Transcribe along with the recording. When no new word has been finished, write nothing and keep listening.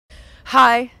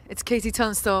Hi, it's KT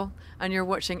Tunstall, and you're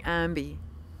watching AMBY.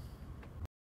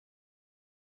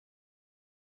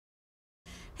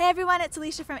 Hey everyone, it's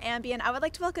Alicia from AMBY, and I would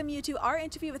like to welcome you to our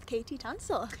interview with KT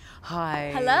Tunstall.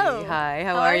 Hi. Hello. Hi,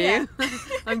 how are you?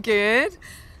 I'm good.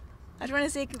 I just want to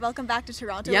say welcome back to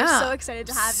Toronto. Yeah. We're so excited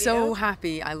to have you. So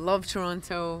happy. I love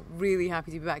Toronto. Really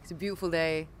happy to be back. It's a beautiful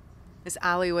day. This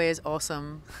alleyway is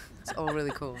awesome. It's all really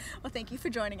cool. Well, thank you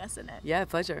for joining us in it. Yeah,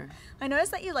 pleasure. I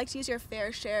noticed that you like to use your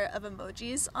fair share of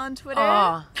emojis on Twitter.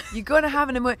 Oh, you got to have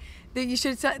an emoji.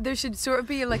 There should sort of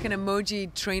be like an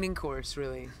emoji training course,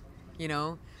 really. You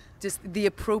know, just the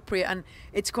appropriate. And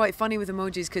it's quite funny with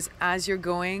emojis because as you're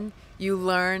going, you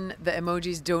learn that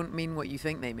emojis don't mean what you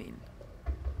think they mean.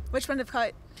 Which ones have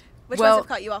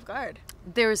caught you off guard?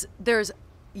 There's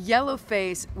yellow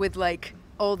face with like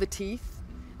all the teeth.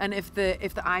 And if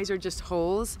the eyes are just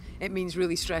holes, it means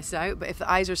really stressed out. But if the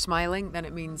eyes are smiling, then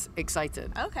it means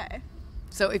excited. Okay.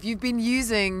 So if you've been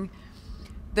using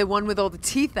the one with all the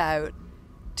teeth out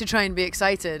to try and be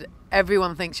excited,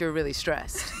 everyone thinks you're really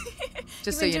stressed.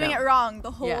 Just so you know. You've been doing it wrong the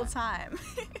whole time.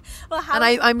 Well,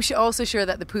 I'm also sure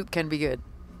that the poop can be good.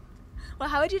 Well,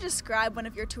 how would you describe one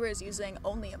of your tours using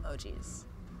only emojis?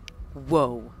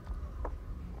 Whoa.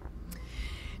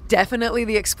 Definitely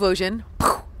the explosion.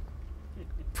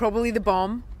 Probably the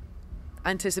bomb,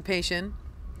 anticipation,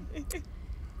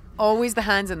 always the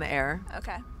hands in the air.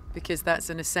 Okay. Because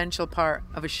that's an essential part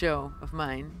of a show of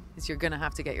mine, is you're going to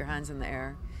have to get your hands in the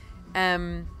air.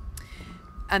 And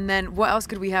then what else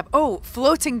could we have? Oh,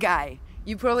 floating guy.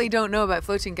 You probably don't know about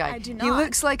floating guy. I do not. He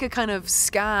looks like a kind of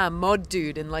ska mod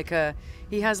dude and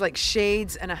he has like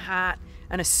shades and a hat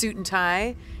and a suit and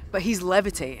tie, but he's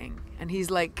levitating and he's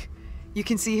like, you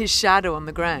can see his shadow on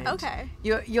the ground. Okay.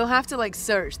 You'll have to like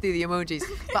search through the emojis.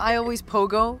 But I always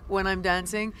pogo when I'm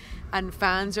dancing, and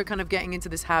fans are kind of getting into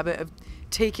this habit of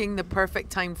taking the perfect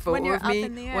time photo of me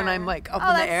when I'm like up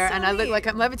in the air, and I look like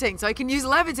I'm levitating. So I can use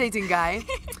levitating guy.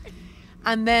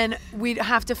 And then we'd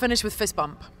have to finish with fist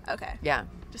bump. Okay. Yeah.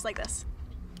 Just like this.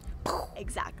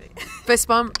 Exactly. Fist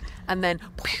bump and then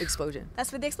explosion.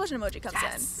 That's where the explosion emoji comes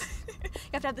in. You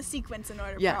have to have the sequence in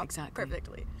order. Yeah, exactly.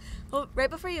 Perfectly. Well, right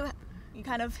before you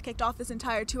kind of kicked off this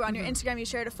entire tour on your Instagram, you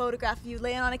shared a photograph of you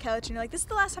laying on a couch and you're like, this is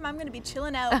the last time I'm going to be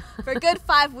chilling out for a good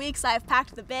 5 weeks. I've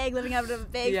packed the bag, living out of a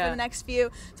bag for the next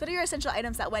few. So what are your essential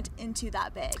items that went into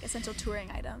that bag? Essential touring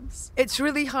items? It's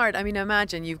really hard. I mean,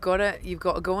 imagine you've got to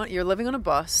go on, you're living on a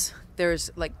bus.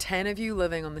 There's like 10 of you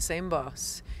living on the same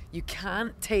bus. You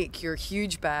can't take your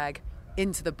huge bag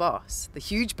into the bus. The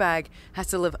huge bag has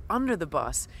to live under the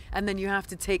bus, and then you have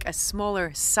to take a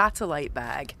smaller satellite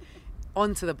bag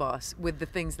onto the bus with the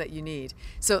things that you need.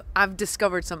 So I've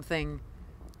discovered something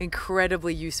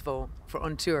incredibly useful for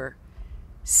on tour.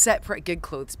 Separate gig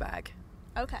clothes bag.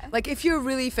 Okay. Like if you're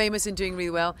really famous and doing really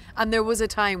well, and there was a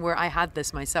time where I had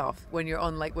this myself, when you're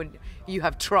on like when you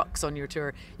have trucks on your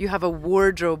tour, you have a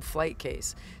wardrobe flight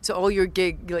case. So all your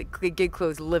gig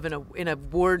clothes live in a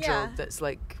wardrobe that's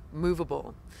like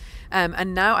movable.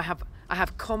 And now I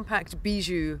have compact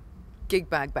bijou gig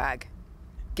clothes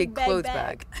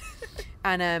bag.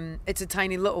 And it's a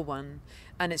tiny little one,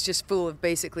 and it's just full of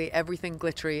basically everything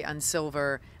glittery and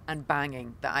silver and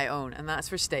banging that I own, and that's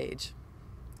for stage.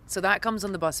 So that comes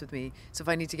on the bus with me. So if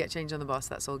I need to get changed on the bus,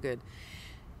 that's all good.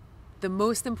 The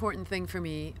most important thing for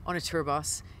me on a tour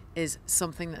bus is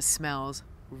something that smells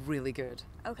really good.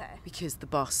 Okay. Because the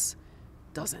bus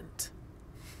doesn't.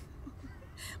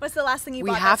 What's the last thing you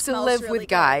bought? We have to live with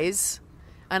guys.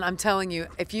 And I'm telling you,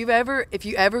 if you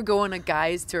ever go on a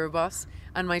guy's tour bus,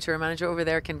 and my tour manager over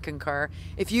there can concur,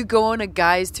 if you go on a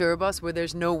guy's tour bus where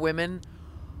there's no women,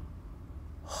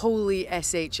 holy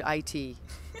shit.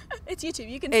 It's YouTube.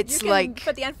 You can like,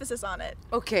 put the emphasis on it.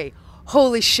 Okay,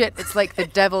 holy shit, it's like the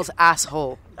devil's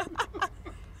asshole.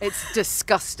 It's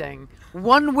disgusting.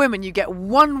 You get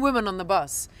one woman on the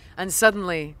bus, and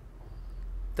suddenly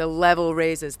the level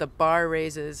raises, the bar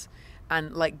raises,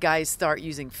 and like guys start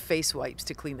using face wipes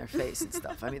to clean their face and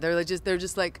stuff. I mean, they're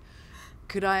just like,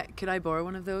 could I borrow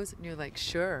one of those? And you're like,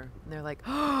 sure. And they're like,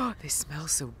 oh, they smell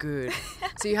so good.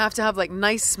 So you have to have like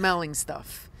nice smelling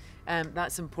stuff.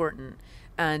 That's important.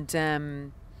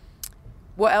 And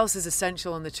what else is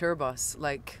essential on the tour bus?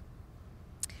 Like,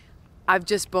 I've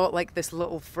just bought like this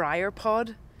little fryer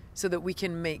pod so that we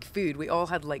can make food. We all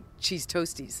had like cheese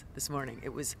toasties this morning.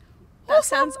 It was That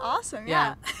sounds awesome.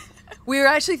 Yeah. We were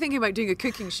actually thinking about doing a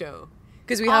cooking show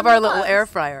because we have our little air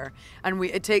fryer, and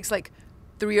it takes like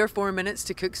 3 or 4 minutes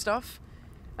to cook stuff.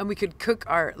 And we could cook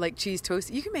our like cheese toast.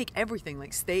 You can make everything,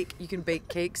 like steak. You can bake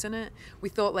cakes in it. We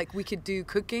thought like we could do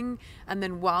cooking, and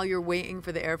then while you're waiting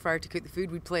for the air fryer to cook the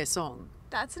food, we'd play a song.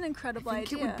 That's an incredible I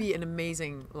think idea. it would be an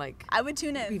amazing, like... I would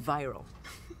tune in. It would be viral.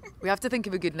 We have to think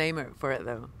of a good name for it,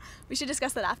 though. We should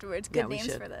discuss that afterwards. Good we names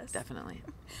should, for this. Definitely.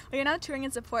 Well, you're now touring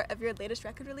in support of your latest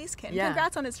record release, Kim. Yeah.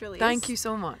 Congrats on its release. Thank you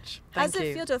so much. How does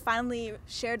it feel to have finally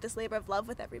shared this labor of love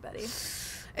with everybody?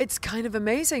 It's kind of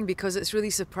amazing because it's really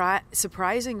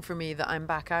surprising for me that I'm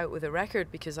back out with a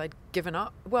record, because I'd given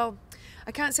up. Well,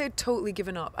 I can't say I'd totally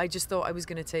given up. I just thought I was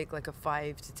going to take like a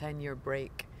 5 to 10 year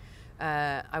break.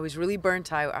 I was really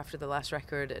burnt out after the last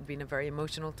record. It had been a very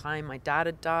emotional time. My dad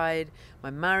had died. My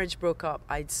marriage broke up.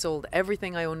 I'd sold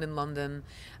everything I owned in London,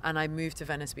 and I moved to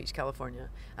Venice Beach, California.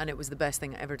 And it was the best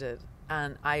thing I ever did.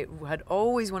 And I had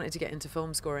always wanted to get into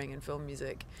film scoring and film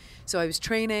music. So I was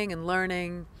training and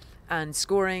learning and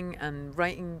scoring and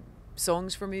writing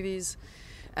songs for movies.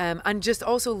 And just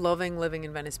also loving living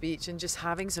in Venice Beach and just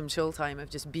having some chill time of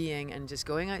just being and just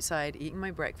going outside, eating my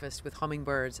breakfast with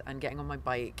hummingbirds and getting on my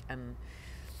bike and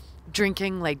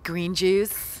drinking like green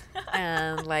juice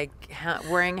and like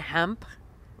wearing hemp.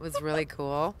 It was really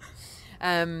cool.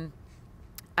 And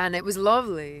it was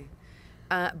lovely.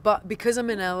 But because I'm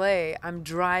in LA, I'm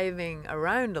driving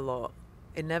around a lot,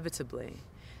 inevitably.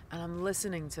 And I'm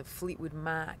listening to Fleetwood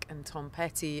Mac and Tom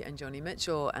Petty and Joni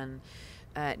Mitchell and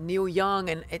Neil Young,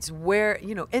 and it's where,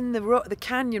 you know, in the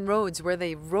canyon roads where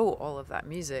they wrote all of that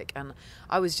music, and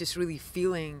I was just really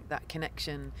feeling that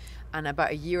connection. And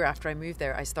about a year after I moved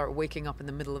there, I start waking up in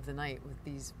the middle of the night with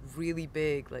these really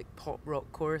big like pop rock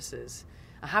choruses.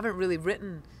 I haven't really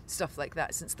written stuff like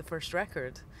that since the first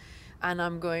record, and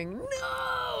I'm going,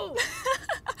 no,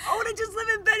 I want to just live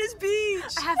in Venice Beach.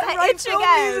 I have that itch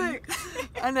again.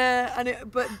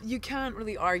 But you can't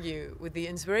really argue with the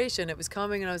inspiration. It was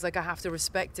coming, and I was like, I have to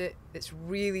respect it. It's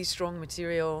really strong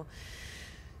material.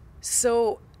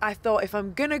 So I thought, if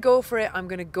I'm gonna go for it, I'm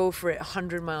gonna go for it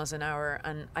 100 miles an hour.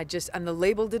 And the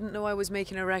label didn't know I was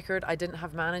making a record. I didn't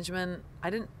have management. I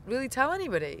didn't really tell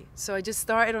anybody. So I just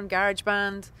started on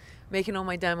GarageBand, making all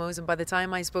my demos. And by the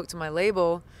time I spoke to my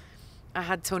label, I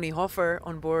had Tony Hoffer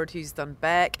on board, who's done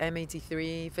Beck,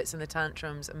 M83, Fits in the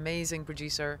Tantrums, amazing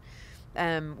producer.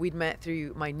 We'd met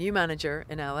through my new manager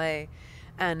in LA,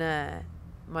 and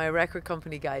my record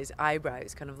company guy's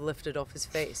eyebrows kind of lifted off his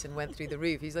face and went through the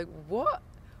roof. He's like, what?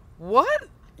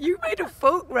 You made a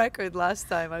folk record last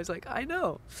time. I was like, I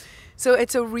know. So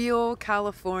it's a real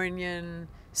Californian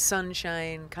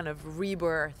sunshine kind of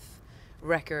rebirth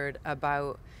record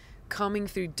about coming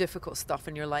through difficult stuff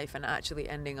in your life and actually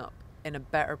ending up in a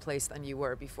better place than you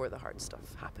were before the hard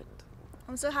stuff happened.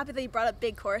 I'm so happy that you brought up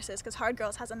big choruses, because Hard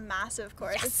Girls has a massive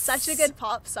chorus. Yes! It's such a good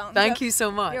pop song. Thank you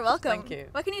so much. You're welcome. Thank you.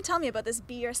 What can you tell me about this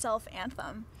Be Yourself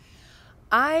anthem?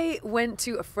 I went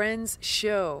to a friend's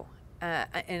show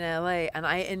in LA, and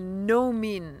I in no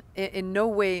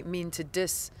way mean to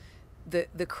diss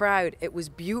the crowd. It was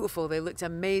beautiful. They looked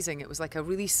amazing. It was like a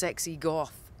really sexy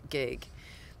goth gig,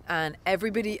 and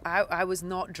everybody, I was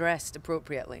not dressed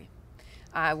appropriately.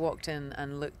 I walked in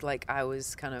and looked like I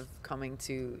was kind of coming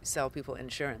to sell people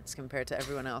insurance compared to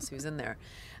everyone else who was in there.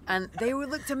 And they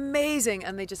looked amazing,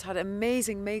 and they just had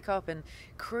amazing makeup and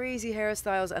crazy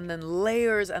hairstyles, and then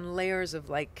layers and layers of,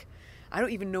 like, I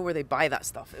don't even know where they buy that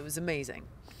stuff. It was amazing.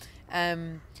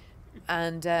 But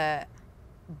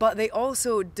they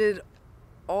also did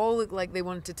all look like they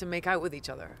wanted to make out with each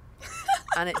other.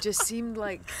 And it just seemed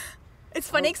like... It's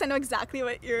funny because I know exactly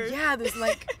what you're... Yeah, there's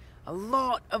like a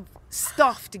lot of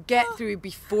stuff to get through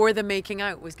before the making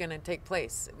out was going to take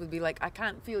place. It would be like, I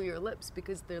can't feel your lips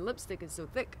because their lipstick is so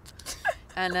thick.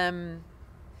 And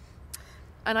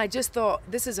I just thought,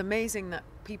 this is amazing that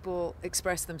people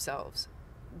express themselves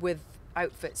with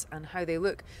outfits and how they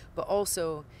look, but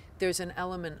also there's an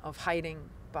element of hiding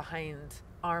behind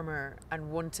armor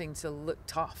and wanting to look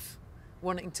tough,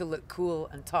 wanting to look cool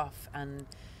and tough and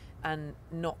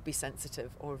not be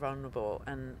sensitive or vulnerable.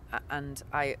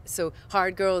 So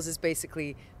Hard Girls is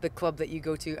basically the club that you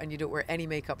go to and you don't wear any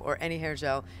makeup or any hair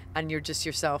gel, and you're just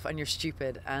yourself, and you're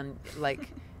stupid, and like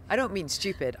I don't mean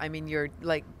stupid, I mean you're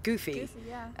like goofy,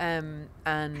 yeah.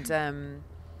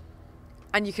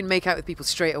 And you can make out with people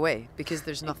straight away because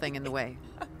there's nothing in the way.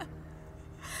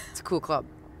 It's a cool club.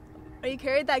 Or you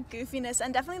carried that goofiness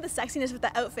and definitely the sexiness with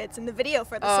the outfits in the video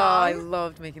for the song. Oh, I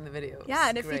loved making the video. Yeah,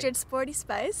 and it featured Sporty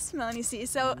Spice, Melanie C.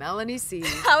 So Melanie C.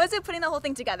 How is it putting the whole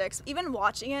thing together? 'Cause even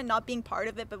watching it, not being part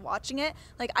of it, but watching it,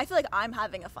 like I feel like I'm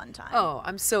having a fun time. Oh,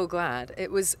 I'm so glad. It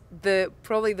was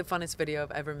probably the funnest video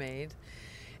I've ever made.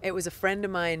 It was a friend of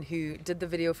mine who did the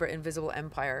video for Invisible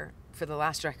Empire for the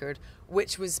last record,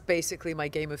 which was basically my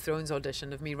Game of Thrones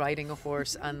audition of me riding a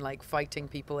horse and like fighting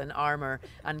people in armor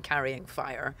and carrying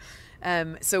fire.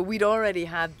 So we'd already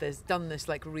done this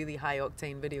like really high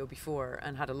octane video before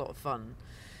and had a lot of fun.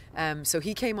 So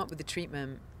he came up with the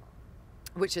treatment,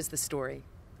 which is the story.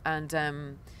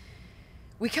 And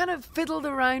we kind of fiddled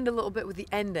around a little bit with the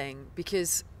ending,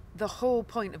 because the whole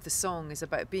point of the song is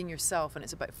about being yourself, and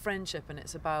it's about friendship, and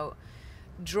it's about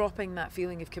dropping that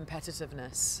feeling of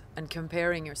competitiveness and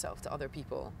comparing yourself to other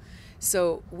people.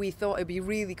 So we thought it'd be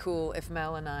really cool if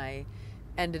Mel and I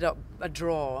ended up a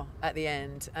draw at the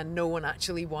end and no one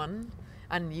actually won,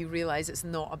 and you realize it's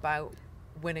not about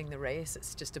winning the race,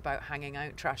 it's just about hanging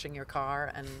out, trashing your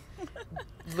car and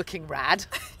looking rad.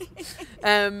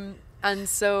 And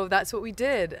so that's what we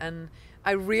did. And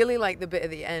I really like the bit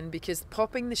at the end, because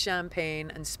popping the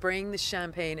champagne and spraying the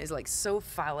champagne is like so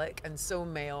phallic and so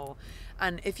male.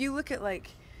 And if you look at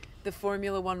like the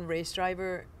Formula One race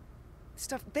driver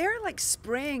stuff, they're like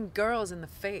spraying girls in the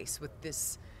face with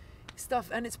this stuff,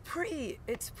 and it's pretty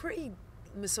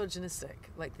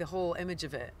misogynistic, like the whole image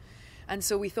of it. And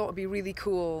so we thought it'd be really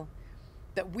cool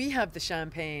that we have the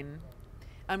champagne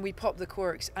and we pop the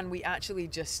corks and we actually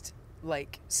just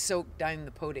like soak down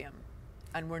the podium,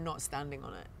 and we're not standing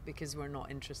on it because we're not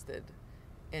interested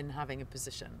in having a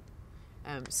position.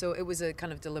 So it was a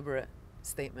kind of deliberate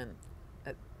statement,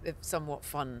 somewhat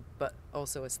fun, but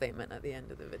also a statement at the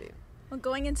end of the video. Well,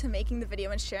 going into making the video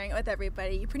and sharing it with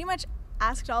everybody, you pretty much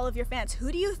asked all of your fans,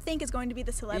 who do you think is going to be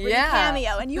the celebrity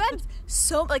cameo? And you had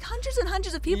hundreds and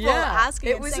hundreds of people asking.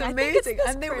 It was saying, amazing.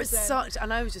 And there person. was such,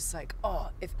 and I was just like, oh,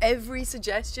 if every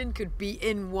suggestion could be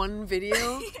in one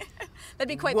video, that'd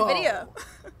be quite the video.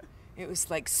 It was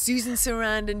like Susan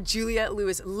Sarandon, Juliette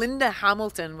Lewis, Linda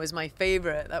Hamilton was my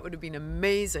favorite. That would have been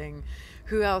amazing.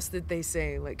 Who else did they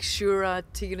say? Like Shura,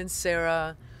 Tegan and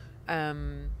Sarah,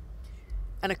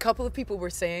 and a couple of people were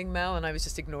saying Mel, and I was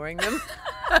just ignoring them.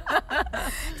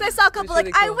 So I saw a couple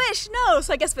really like, cool. I wish, no.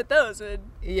 So I guess with those would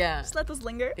just let those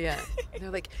linger. Yeah.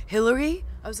 They're like, Hillary?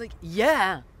 I was like,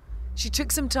 yeah. She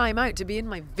took some time out to be in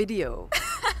my video.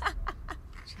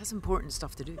 She has important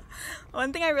stuff to do.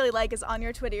 One thing I really like is on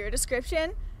your Twitter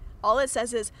description, all it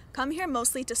says is, come here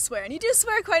mostly to swear. And you do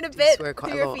swear quite a bit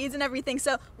through your feeds and everything.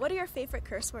 So what are your favorite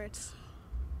curse words?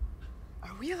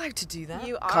 Are we allowed to do that?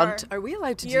 You are. Cunt. Are we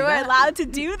allowed to do that? You're allowed to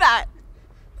do that.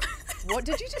 What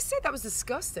did you just say? That was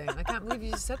disgusting. I can't believe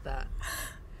you just said that.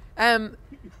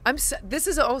 This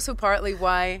is also partly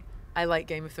why I like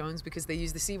Game of Thrones, because they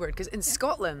use the C word. Because in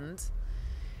Scotland,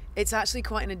 it's actually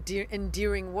quite an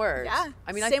endearing word. Yeah.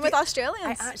 I mean, same with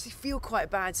Australians. I actually feel quite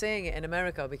bad saying it in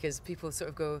America, because people sort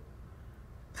of go.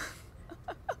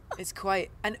 It's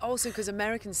quite, and also because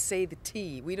Americans say the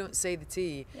T, we don't say the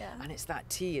T, and it's that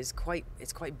T is quite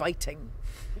biting.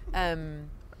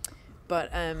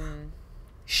 But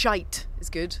shite is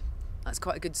good. That's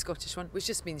quite a good Scottish one, which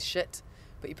just means shit,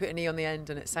 but you put an E on the end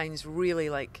and it sounds really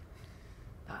like,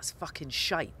 that's fucking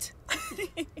shite.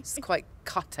 It's quite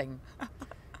cutting.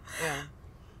 Yeah.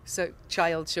 So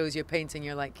child shows you a painting,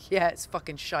 you're like, yeah, it's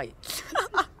fucking shite.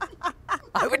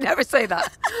 I would never say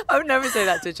that. I would never say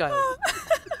that to a child.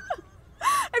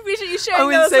 I appreciate you sharing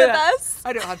those with us.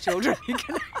 I don't have children. You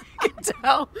can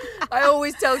tell. I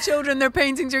always tell children their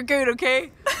paintings are good,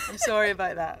 okay? I'm sorry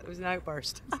about that. It was an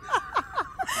outburst.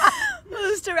 Well,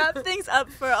 just to wrap things up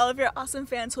for all of your awesome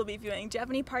fans who will be viewing, do you have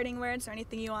any parting words or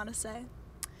anything you want to say?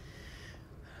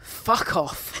 Fuck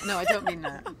off. No, I don't mean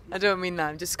that. I don't mean that.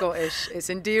 I'm just Scottish. It's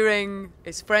endearing.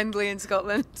 It's friendly in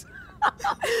Scotland.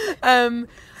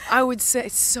 I would say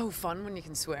it's so fun when you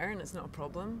can swear and it's not a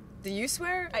problem. Do you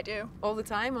swear? I do. All the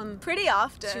time? Pretty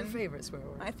often. What's your favourite swear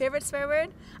word? My favourite swear word?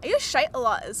 I use shite a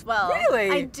lot as well. Really?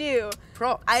 I do.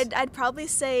 Props. I'd probably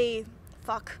say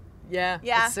fuck. Yeah.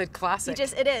 It's a classic.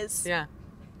 It is. Yeah.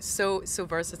 So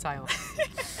versatile.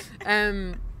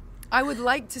 I would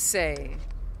like to say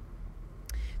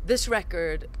this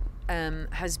record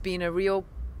has been a real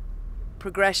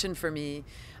progression for me.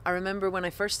 I remember when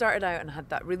I first started out and had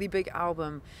that really big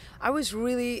album, I was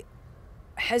really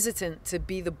hesitant to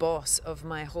be the boss of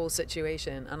my whole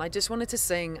situation, and I just wanted to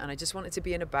sing and I just wanted to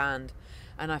be in a band,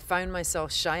 and I found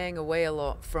myself shying away a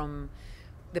lot from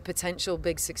the potential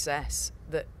big success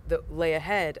that lay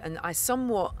ahead, and I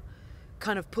somewhat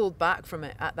kind of pulled back from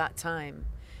it at that time.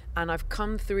 And I've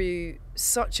come through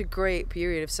such a great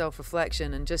period of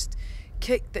self-reflection and just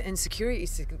kicked the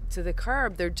insecurities to the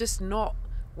curb. They're just not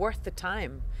worth the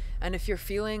time. And if you're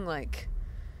feeling that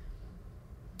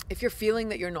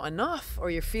you're not enough, or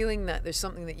you're feeling that there's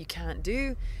something that you can't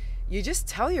do, you just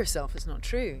tell yourself it's not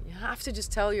true. You have to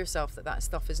just tell yourself that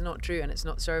stuff is not true and it's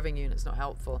not serving you and it's not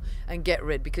helpful, and get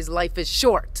rid, because life is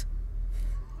short.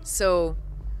 So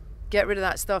get rid of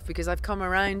that stuff, because I've come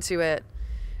around to it.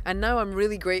 And now I'm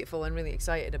really grateful and really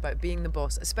excited about being the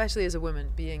boss, especially as a woman,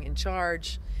 being in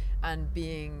charge and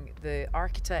being the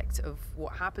architect of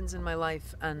what happens in my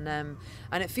life. And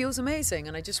it feels amazing.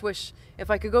 And I just wish if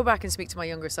I could go back and speak to my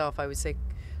younger self, I would say,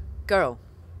 girl,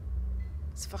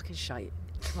 it's fucking shite.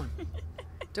 Come on.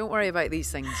 Don't worry about these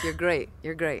things. You're great.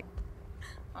 You're great.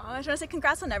 Oh, I just want to say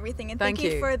congrats on everything, and thank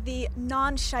you for the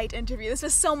non-shite interview. This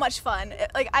was so much fun.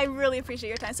 I really appreciate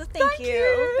your time, so thank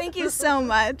you. Thank you so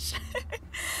much.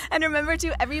 And remember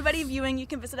to everybody viewing, you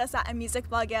can visit us at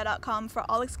amusicblogger.com for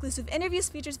all exclusive interviews,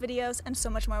 features, videos, and so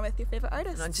much more with your favorite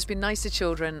artists. And just be nice to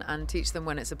children and teach them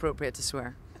when it's appropriate to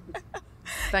swear.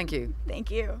 Thank you.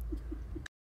 Thank you.